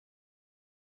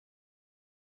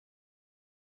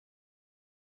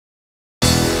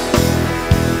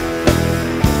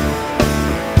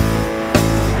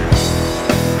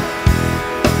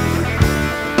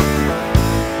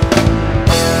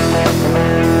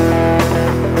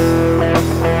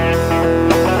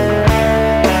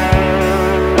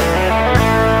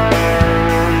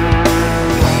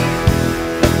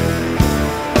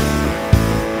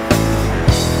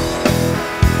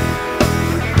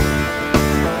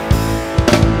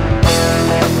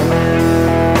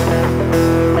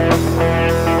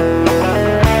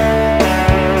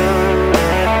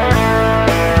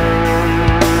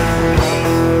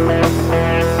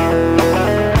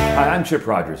Chip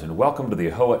Rogers, and welcome to the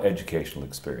AAHOA Educational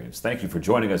Experience. Thank you for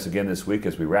joining us again this week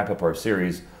as we wrap up our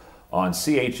series on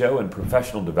CHO and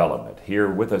professional development. Here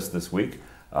with us this week,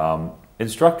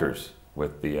 instructors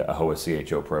with the AAHOA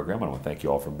CHO program. I want to thank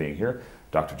you all for being here.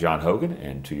 Dr. John Hogan,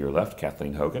 and to your left,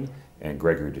 Kathleen Hogan, and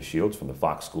Gregory DeShields from the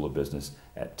Fox School of Business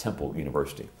at Temple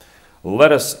University.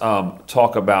 Let us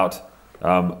talk about, we're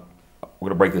going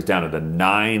to break this down into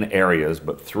 9 areas,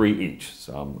 but 3 each.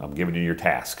 So I'm giving you your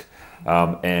task.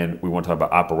 And we want to talk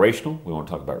about operational, we want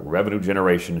to talk about revenue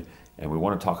generation, and we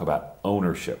want to talk about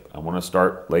ownership. I want to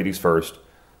start, ladies first,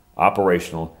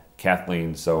 operational.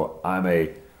 Kathleen, so I'm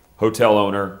a hotel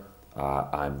owner.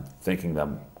 I'm thinking that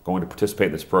I'm going to participate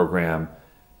in this program,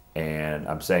 and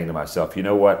I'm saying to myself, you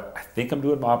know what, I think I'm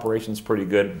doing my operations pretty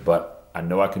good, but I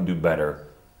know I can do better.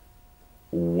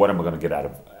 What am I going to get out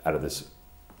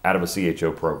of a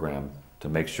CHO program to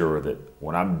make sure that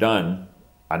when I'm done,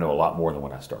 I know a lot more than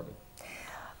when I started?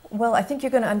 Well, I think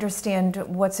you're going to understand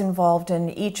what's involved in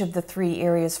each of the 3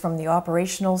 areas from the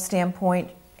operational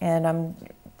standpoint, and I'm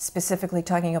specifically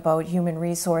talking about human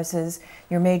resources,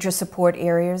 your major support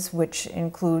areas, which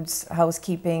includes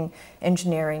housekeeping,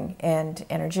 engineering, and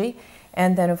energy,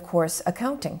 and then, of course,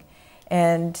 accounting.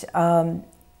 And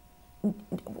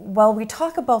while we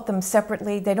talk about them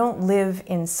separately, they don't live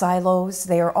in silos.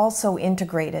 They are also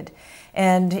integrated.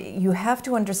 And you have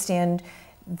to understand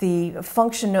the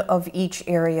function of each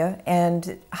area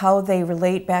and how they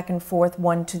relate back and forth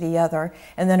one to the other,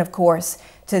 and then of course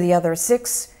to the other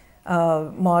 6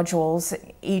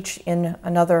 modules, each in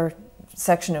another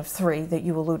section of 3 that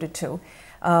you alluded to.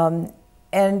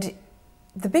 And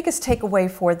the biggest takeaway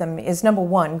for them is, number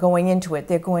 1, going into it,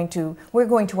 we're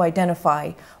going to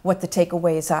identify what the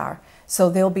takeaways are. So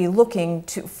they'll be looking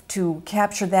to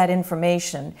capture that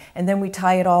information, and then we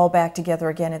tie it all back together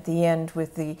again at the end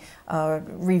with the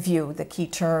review, the key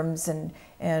terms,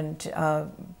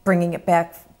 and bringing it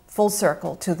back full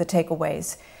circle to the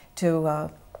takeaways to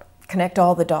connect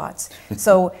all the dots.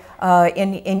 So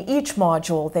in each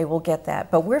module they will get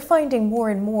that, but we're finding more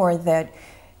and more that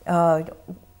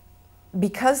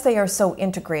because they are so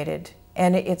integrated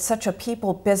and it's such a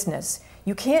people business,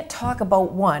 you can't talk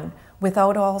about one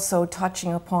without also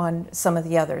touching upon some of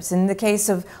the others. In the case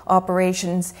of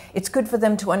operations, it's good for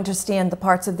them to understand the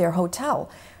parts of their hotel.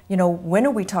 You know, when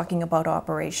are we talking about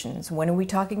operations? When are we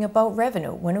talking about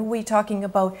revenue? When are we talking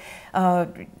about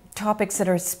topics that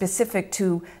are specific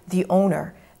to the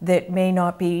owner that may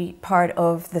not be part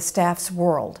of the staff's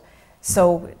world?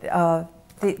 So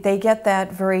they get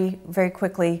that very, very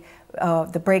quickly,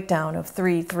 the breakdown of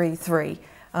 3, 3, 3.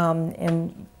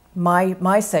 And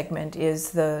my segment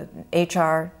is the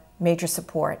HR, major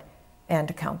support, and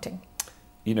accounting.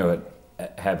 You know,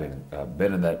 having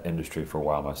been in that industry for a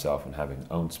while myself and having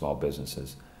owned small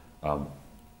businesses,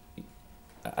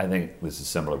 I think this is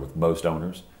similar with most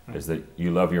owners, is that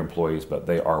you love your employees, but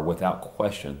they are without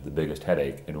question the biggest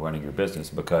headache in running your business,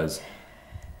 because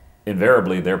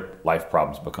invariably their life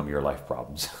problems become your life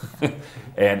problems.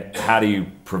 And how do you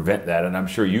prevent that? And I'm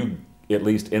sure you, at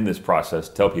least in this process,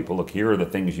 tell people, look, here are the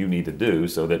things you need to do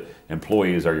so that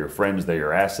employees are your friends, they're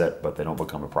your asset, but they don't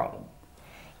become a problem.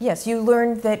 Yes, you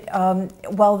learn that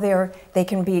while they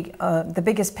can be the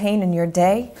biggest pain in your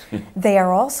day, they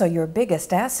are also your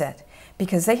biggest asset,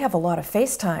 because they have a lot of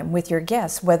face time with your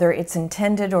guests, whether it's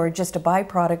intended or just a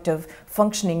byproduct of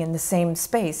functioning in the same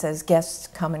space as guests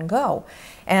come and go.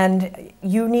 And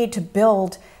you need to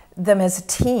build them as a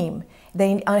team.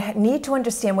 They need to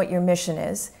understand what your mission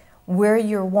is, where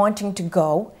you're wanting to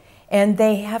go, and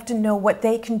they have to know what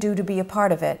they can do to be a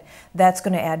part of it. That's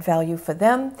going to add value for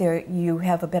them. You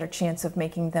have a better chance of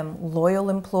making them loyal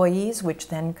employees, which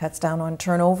then cuts down on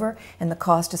turnover and the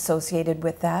cost associated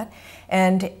with that.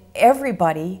 And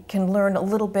everybody can learn a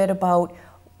little bit about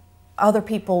other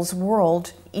people's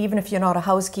world. Even if you're not a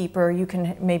housekeeper, you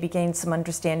can maybe gain some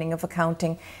understanding of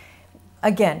accounting.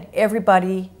 Again,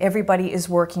 everybody is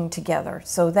working together.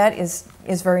 So that is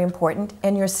very important.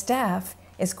 And your staff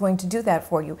is going to do that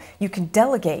for you. You can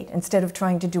delegate instead of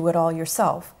trying to do it all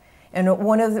yourself. And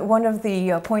one of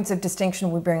the points of distinction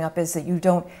we bring up is that you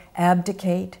don't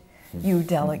abdicate, you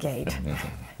delegate.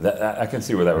 I can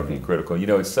see where that would be critical. You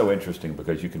know, it's so interesting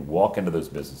because you can walk into those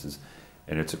businesses,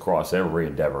 and it's across every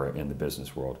endeavor in the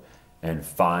business world, and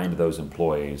find those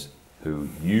employees who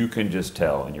you can just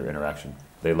tell in your interaction,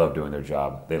 they love doing their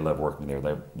job, they love working there,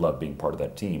 they love being part of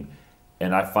that team.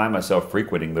 And I find myself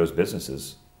frequenting those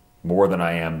businesses more than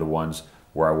I am the ones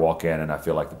where I walk in and I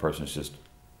feel like the person's just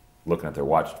looking at their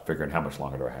watch, figuring how much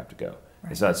longer do I have to go.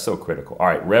 Right. So that's so critical. All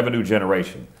right, revenue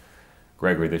generation.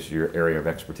 Gregory, this is your area of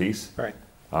expertise. Right.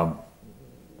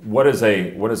 what is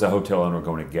a hotel owner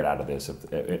going to get out of this?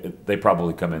 If they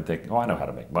probably come in thinking, oh, I know how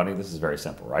to make money. This is very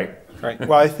simple, right? Right.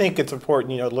 Well, I think it's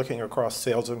important, looking across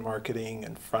sales and marketing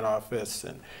and front office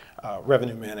and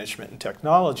revenue management and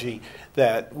technology,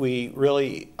 that we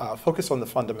really focus on the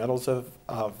fundamentals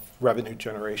of revenue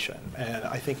generation. And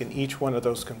I think in each one of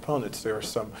those components, there are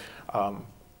some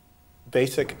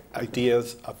basic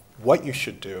ideas of what you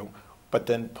should do, but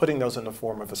then putting those in the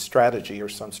form of a strategy or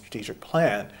some strategic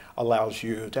plan allows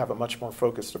you to have a much more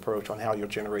focused approach on how you'll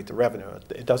generate the revenue.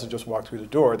 It doesn't just walk through the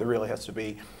door. There really has to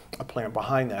be a plan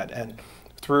behind that. And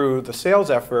through the sales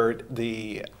effort,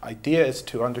 the idea is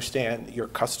to understand your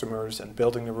customers and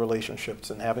building the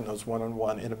relationships and having those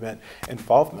one-on-one intimate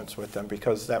involvements with them,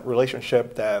 because that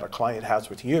relationship that a client has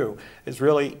with you is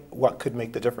really what could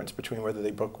make the difference between whether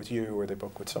they book with you or they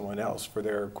book with someone else for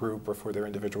their group or for their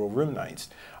individual room nights.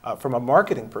 From a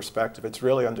marketing perspective, it's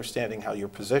really understanding how you're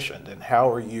positioned and how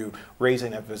are you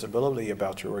raising that visibility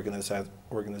about your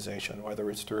organization,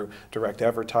 whether it's through direct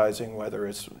advertising, whether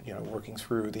it's working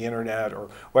through the internet, or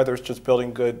whether it's just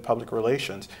building good public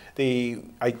relations. The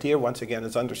idea, once again,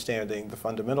 is understanding the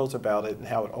fundamentals about it and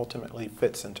how it ultimately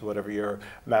fits into whatever your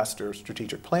master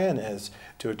strategic plan is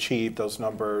to achieve those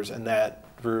numbers, and that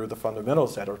through the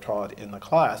fundamentals that are taught in the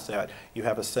class, that you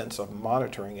have a sense of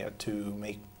monitoring it to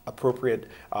make appropriate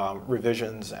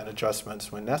revisions and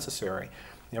adjustments when necessary.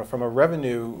 From a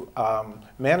revenue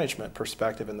management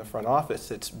perspective in the front office,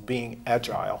 it's being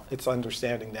agile. It's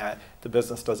understanding that the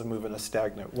business doesn't move in a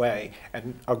stagnant way.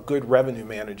 And a good revenue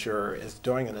manager is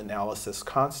doing an analysis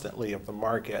constantly of the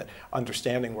market,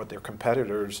 understanding what their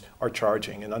competitors are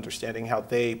charging and understanding how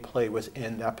they play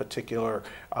within that particular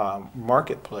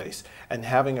marketplace, and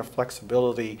having a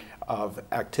flexibility of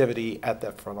activity at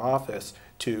that front office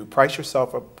to price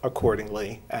yourself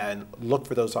accordingly and look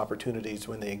for those opportunities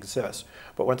when they exist.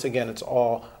 But once again, it's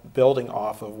all building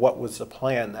off of what was the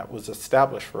plan that was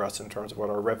established for us in terms of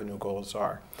what our revenue goals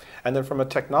are. And then from a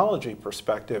technology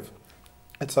perspective,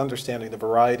 it's understanding the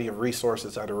variety of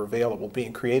resources that are available,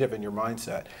 being creative in your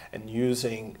mindset, and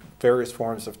using various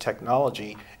forms of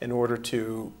technology in order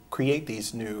to create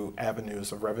these new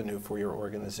avenues of revenue for your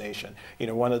organization.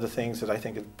 One of the things that I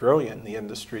think is brilliant in the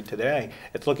industry today,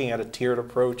 it's looking at a tiered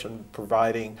approach and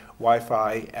providing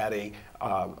Wi-Fi at a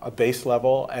base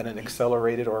level and an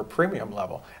accelerated or a premium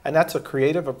level. And that's a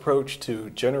creative approach to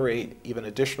generate even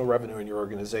additional revenue in your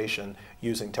organization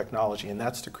using technology. And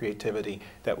that's the creativity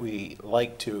that we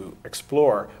like to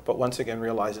explore, but once again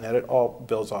realizing that it all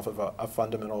builds off of a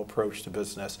fundamental approach to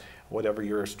business, whatever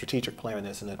your strategic plan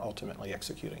is, and then ultimately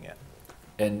executing it.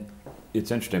 And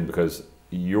it's interesting because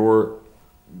your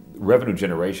revenue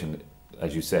generation,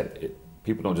 as you said,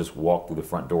 people don't just walk through the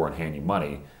front door and hand you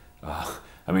money.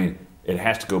 It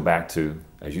has to go back to,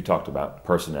 as you talked about,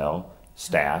 personnel,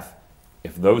 staff.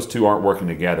 If those two aren't working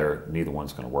together, neither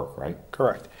one's going to work, right?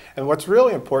 Correct. And what's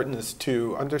really important is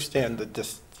to understand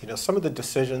that some of the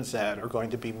decisions that are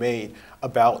going to be made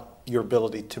about your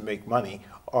ability to make money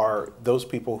are those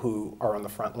people who are on the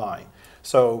front line.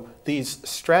 So these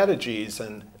strategies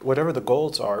and whatever the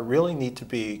goals are really need to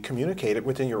be communicated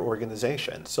within your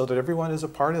organization so that everyone is a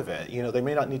part of it. They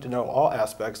may not need to know all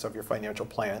aspects of your financial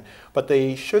plan, but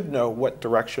they should know what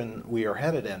direction we are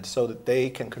headed in so that they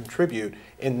can contribute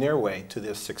in their way to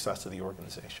the success of the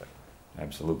organization.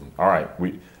 Absolutely. All right,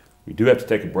 we do have to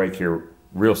take a break here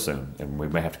real soon, and we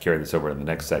may have to carry this over in the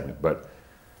next segment. But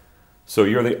so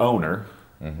you're the owner.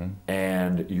 Mm-hmm.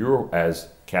 And you're, as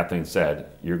Kathleen said,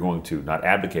 you're going to not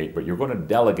abdicate, but you're going to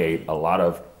delegate a lot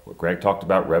of what Greg talked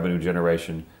about, revenue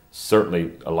generation.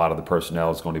 Certainly a lot of the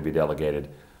personnel is going to be delegated.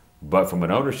 But from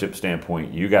an ownership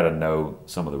standpoint, you got to know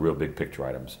some of the real big picture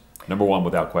items. Number one,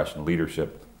 without question,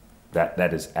 leadership.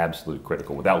 That is absolutely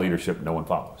critical. Without leadership, no one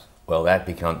follows. Well, that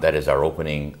is our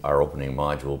opening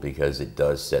module, because it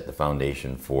does set the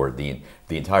foundation for the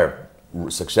entire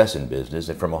success in business.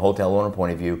 And from a hotel owner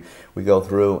point of view, we go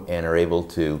through and are able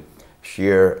to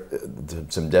share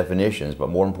some definitions, but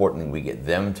more importantly, we get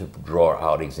them to draw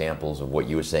out examples of what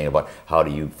you were saying about how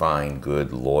do you find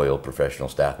good, loyal, professional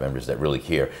staff members that really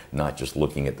care, not just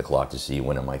looking at the clock to see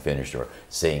when am I finished or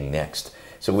saying next.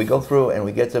 So we go through and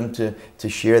we get them to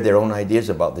share their own ideas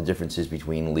about the differences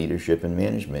between leadership and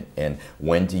management and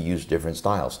when to use different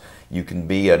styles. You can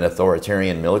be an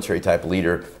authoritarian military type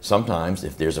leader. Sometimes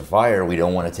if there's a fire, we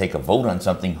don't want to take a vote on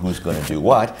something, who's going to do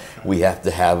what. We have to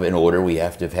have an order, we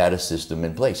have to have had a system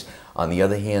in place. On the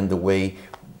other hand, the way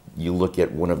you look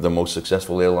at one of the most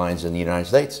successful airlines in the United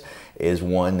States is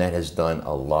one that has done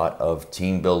a lot of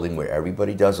team building where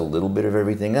everybody does a little bit of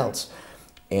everything else.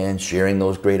 and sharing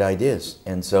those great ideas.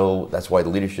 And so that's why the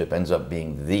leadership ends up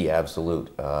being the absolute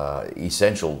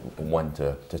essential one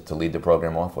to lead the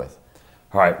program off with.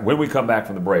 All right, when we come back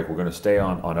from the break, we're going to stay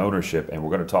on ownership, and we're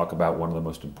going to talk about one of the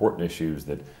most important issues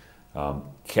that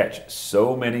catch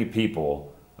so many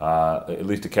people, at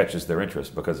least it catches their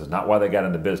interest, because it's not why they got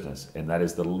into business, and that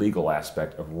is the legal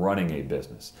aspect of running a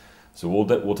business. So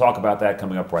we'll talk about that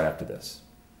coming up right after this.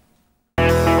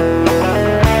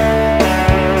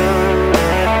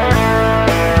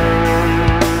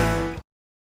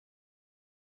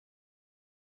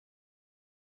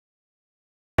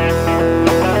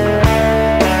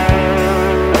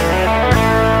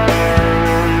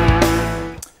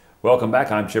 Welcome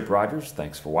back. I'm Chip Rogers.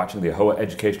 Thanks for watching the AAHOA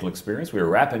Educational Experience. We are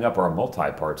wrapping up our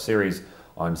multi-part series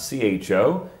on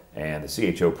CHO and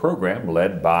the CHO program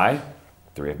led by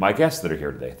three of my guests that are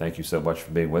here today. Thank you so much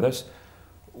for being with us.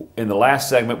 In the last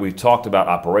segment, we talked about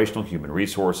operational human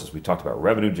resources. We talked about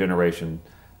revenue generation,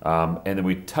 and then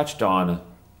we touched on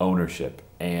ownership.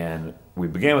 And we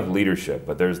began with leadership,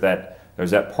 but there's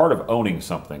that part of owning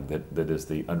something that is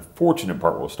the unfortunate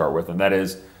part we'll start with, and that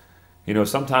is, you know,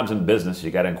 sometimes in business you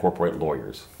got to incorporate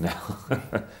lawyers. Now,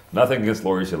 nothing against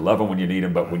lawyers. You love them when you need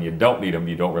them, but when you don't need them,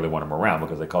 you don't really want them around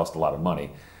because they cost a lot of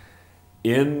money.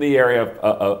 In the area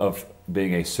of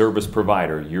being a service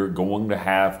provider, you're going to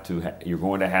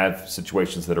have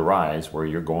situations that arise where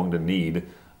you're going to need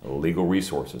legal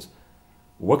resources.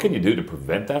 What can you do to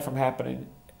prevent that from happening?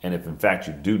 And if in fact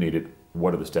you do need it,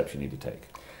 what are the steps you need to take?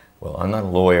 Well, I'm not a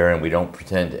lawyer, and we don't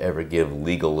pretend to ever give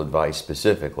legal advice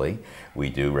specifically. We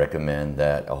do recommend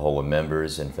that AAHOA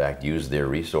members, in fact, use their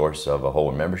resource of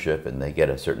AAHOA membership, and they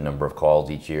get a certain number of calls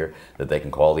each year that they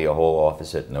can call the AAHOA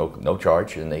office at no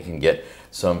charge, and they can get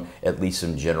at least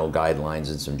some general guidelines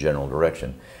and some general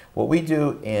direction. What we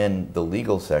do in the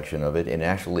legal section of it, and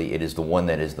actually it is the one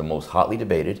that is the most hotly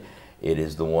debated, it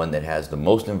is the one that has the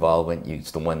most involvement.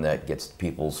 It's the one that gets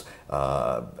people's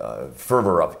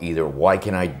fervor up. Either why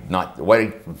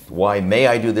may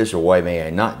I do this, or why may I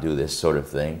not do this, sort of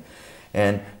thing.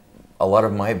 And a lot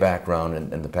of my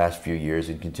background in the past few years,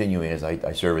 and continuing as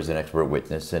I serve as an expert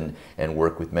witness and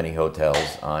work with many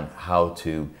hotels on how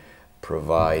to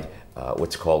provide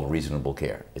what's called reasonable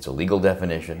care. It's a legal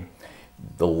definition.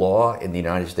 The law in the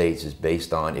United States is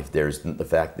based on if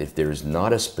there's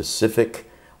not a specific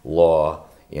law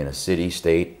in a city,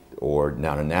 state, or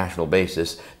on a national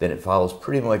basis, then it follows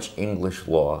pretty much English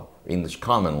law, English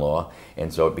common law,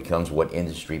 and so it becomes what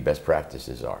industry best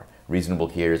practices are. Reasonable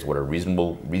care is what a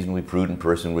reasonably prudent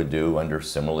person would do under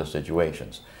similar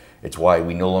situations. It's why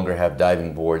we no longer have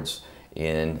diving boards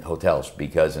in hotels,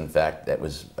 because in fact that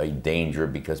was a danger,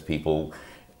 because people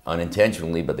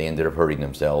unintentionally, but they ended up hurting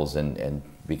themselves and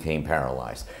became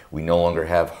paralyzed. We no longer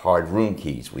have hard room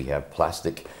keys. We have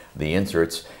plastic, the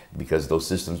inserts, because those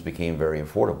systems became very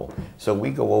affordable. So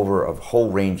we go over a whole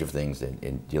range of things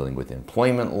in dealing with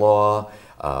employment law,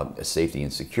 safety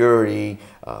and security,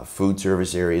 food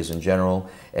service areas in general,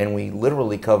 and we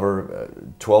literally cover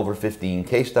 12 or 15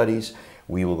 case studies.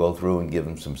 We will go through and give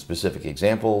them some specific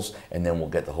examples, and then we'll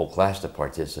get the whole class to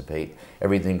participate.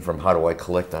 Everything from how do I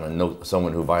collect on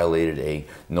someone who violated a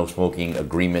no smoking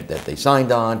agreement that they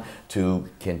signed on, to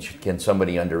can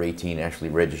somebody under 18 actually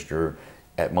register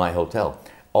at my hotel.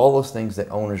 All those things that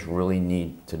owners really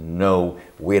need to know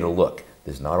where to look.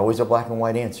 There's not always a black and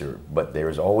white answer, but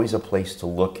there's always a place to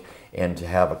look and to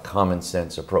have a common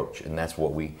sense approach, and that's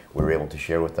what we're able to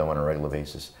share with them on a regular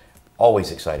basis.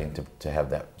 Always exciting to have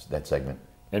that segment.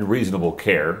 And reasonable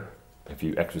care, if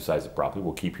you exercise it properly,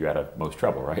 will keep you out of most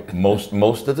trouble, right?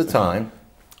 Most of the time,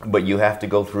 but you have to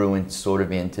go through and sort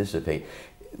of anticipate.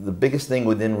 The biggest thing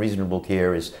within reasonable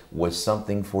care was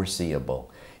something foreseeable.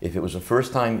 If it was the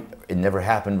first time, it never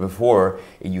happened before,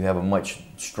 you have a much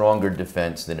stronger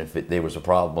defense than if there was a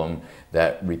problem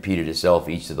that repeated itself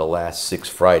each of the last 6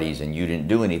 Fridays and you didn't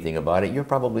do anything about it. You're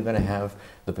probably going to have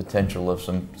the potential of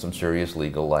some serious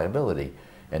legal liability.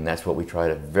 And that's what we try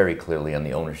to very clearly on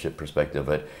the ownership perspective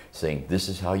at saying this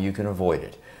is how you can avoid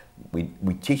it.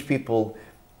 We teach people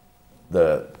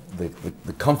the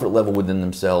comfort level within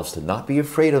themselves to not be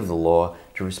afraid of the law,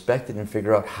 to respect it and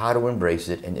figure out how to embrace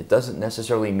it. And it doesn't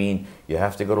necessarily mean you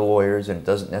have to go to lawyers, and it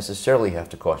doesn't necessarily have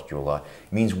to cost you a lot.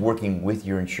 It means working with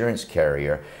your insurance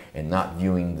carrier and not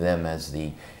viewing them as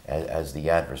the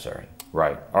adversary.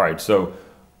 Right. All right. So,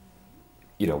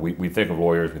 you know, we think of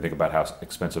lawyers, we think about how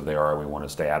expensive they are, we want to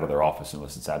stay out of their office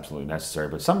unless it's absolutely necessary.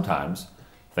 But sometimes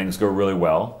things go really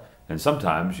well, and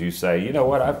sometimes you say, you know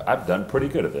what, I've done pretty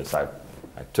good at this. I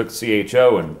took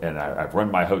CHO and I've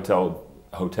run my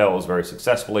hotels very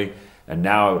successfully, and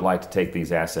now I would like to take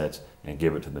these assets and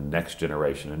give it to the next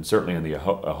generation. And certainly in the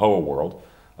AAHOA world,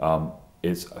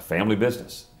 It's a family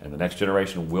business, and the next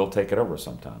generation will take it over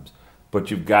sometimes. But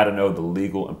you've got to know the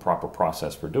legal and proper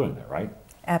process for doing that, right?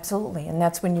 Absolutely, and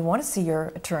that's when you want to see your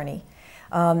attorney.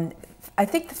 I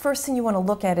think the first thing you want to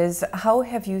look at is how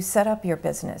have you set up your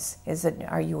business?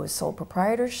 Are you a sole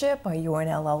proprietorship? Are you an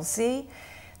LLC?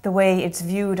 The way it's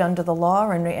viewed under the law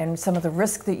and some of the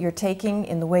risk that you're taking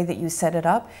in the way that you set it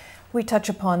up, we touch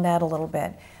upon that a little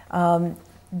bit.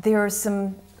 There are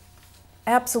some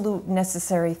absolute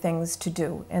necessary things to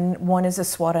do, and one is a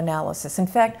SWOT analysis. In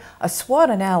fact, a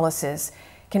SWOT analysis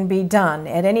can be done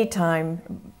at any time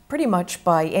pretty much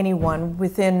by anyone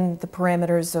within the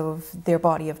parameters of their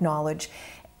body of knowledge.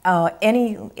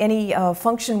 Any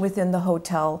function within the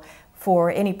hotel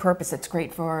for any purpose. It's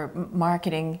great for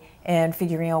marketing and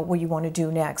figuring out what you want to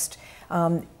do next.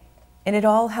 And it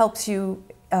all helps you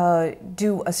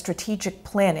do a strategic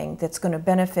planning that's going to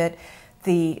benefit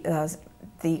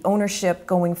the ownership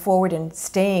going forward and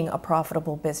staying a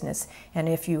profitable business. And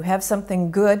if you have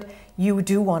something good, you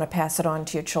do want to pass it on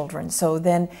to your children. So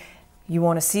then you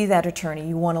want to see that attorney.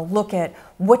 You want to look at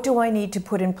what do I need to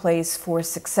put in place for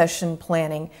succession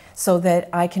planning so that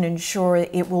I can ensure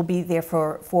it will be there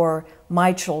for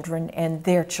my children and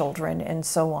their children and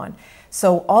so on.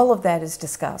 So all of that is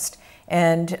discussed.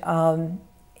 And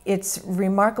it's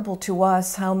remarkable to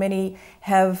us how many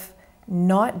have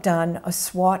not done a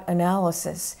SWOT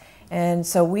analysis. And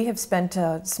so we have spent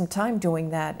some time doing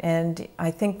that, and I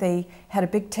think they had a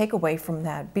big takeaway from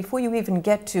that. Before you even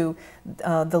get to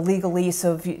the legalese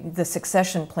of the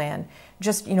succession plan,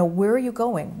 just, where are you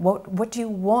going? What do you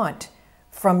want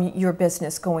from your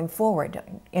business going forward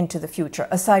into the future,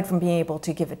 aside from being able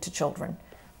to give it to children?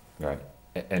 Right.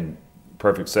 And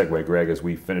perfect segue, Greg, as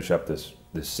we finish up this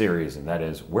series, and that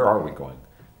is, where are we going?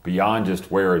 Beyond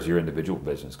just where is your individual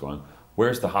business going,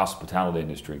 where's the hospitality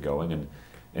industry going?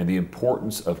 And the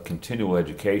importance of continual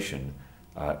education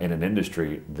in an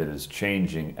industry that is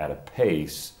changing at a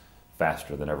pace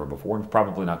faster than ever before and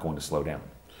probably not going to slow down.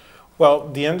 Well,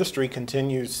 the industry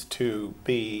continues to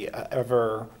be an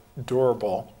ever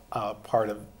durable part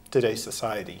of today's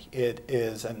society. It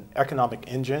is an economic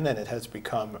engine, and it has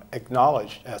become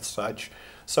acknowledged as such.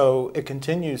 So it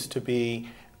continues to be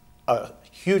a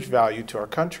huge value to our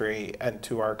country and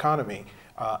to our economy.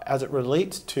 As it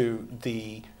relates to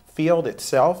the field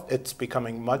itself, it's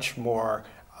becoming much more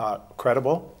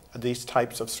credible. These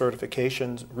types of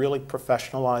certifications really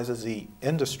professionalizes the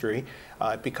industry.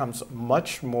 It becomes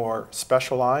much more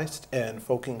specialized and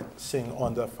focusing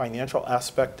on the financial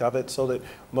aspect of it so that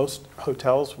most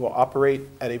hotels will operate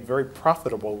at a very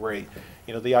profitable rate.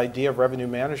 The idea of revenue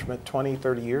management 20,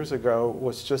 30 years ago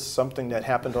was just something that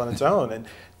happened on its own. And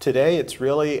today it's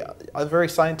really a very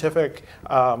scientific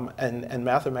and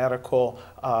mathematical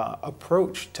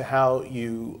approach to how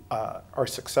you are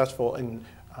successful in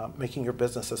making your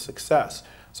business a success.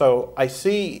 So I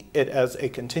see it as a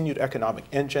continued economic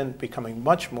engine becoming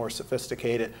much more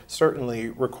sophisticated, certainly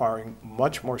requiring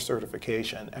much more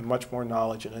certification and much more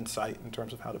knowledge and insight in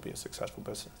terms of how to be a successful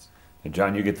business. And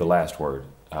John, you get the last word.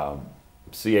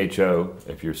 CHO,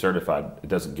 if you're certified, it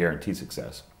doesn't guarantee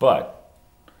success, but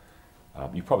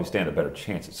you probably stand a better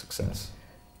chance at success.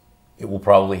 It will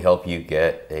probably help you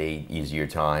get an easier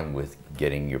time with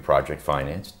getting your project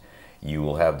financed. You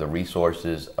will have the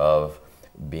resources of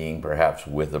being perhaps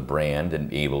with a brand and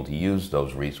be able to use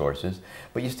those resources,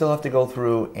 but you still have to go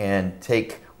through and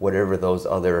take whatever those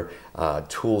other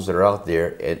tools that are out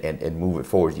there and move it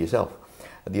forward yourself.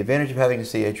 The advantage of having a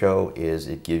CHO is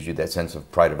it gives you that sense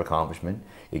of pride of accomplishment.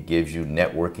 It gives you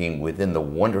networking within the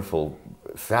wonderful,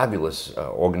 fabulous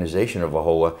organization of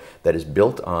AAHOA that is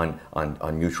built on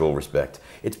mutual respect.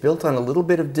 It's built on a little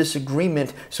bit of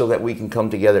disagreement so that we can come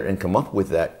together and come up with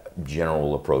that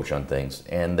general approach on things.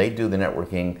 And they do the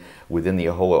networking within the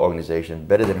AAHOA organization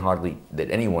better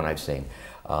than anyone I've seen.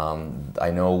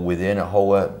 I know within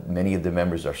AAHOA, many of the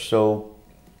members are so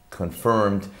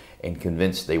confirmed and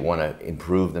convinced they want to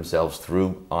improve themselves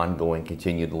through ongoing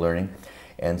continued learning.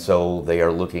 And so they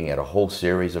are looking at a whole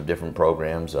series of different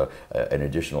programs, an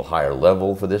additional higher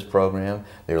level for this program.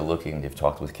 They've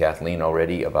talked with Kathleen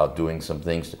already about doing some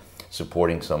things,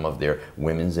 supporting some of their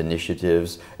women's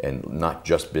initiatives, and not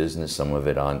just business, some of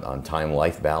it on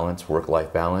time-life balance,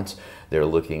 work-life balance. They're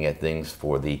looking at things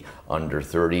for the under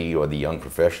 30 or the young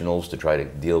professionals to try to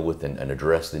deal with and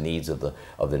address the needs of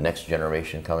the next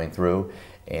generation coming through.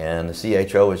 And the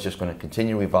CHO is just going to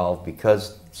continue to evolve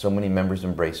because so many members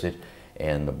embrace it,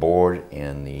 and the board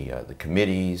and the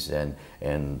committees and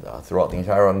throughout the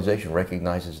entire organization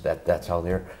recognizes that that's how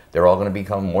they're all going to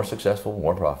become more successful,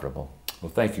 more profitable. Well,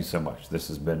 thank you so much. This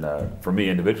has been, for me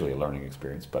individually, a learning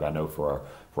experience, but I know for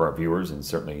our viewers and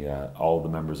certainly all the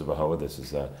members of AAHOA, this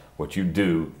is what you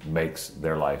do makes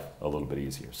their life a little bit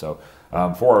easier. So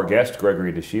for our guests,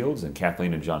 Gregory DeShields and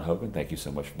Kathleen and John Hogan, thank you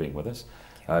so much for being with us.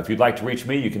 If you'd like to reach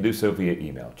me, you can do so via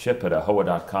email,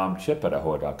 chip@ahoa.com,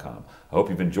 chip@ahoa.com. I hope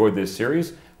you've enjoyed this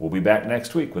series. We'll be back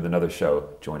next week with another show.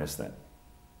 Join us then.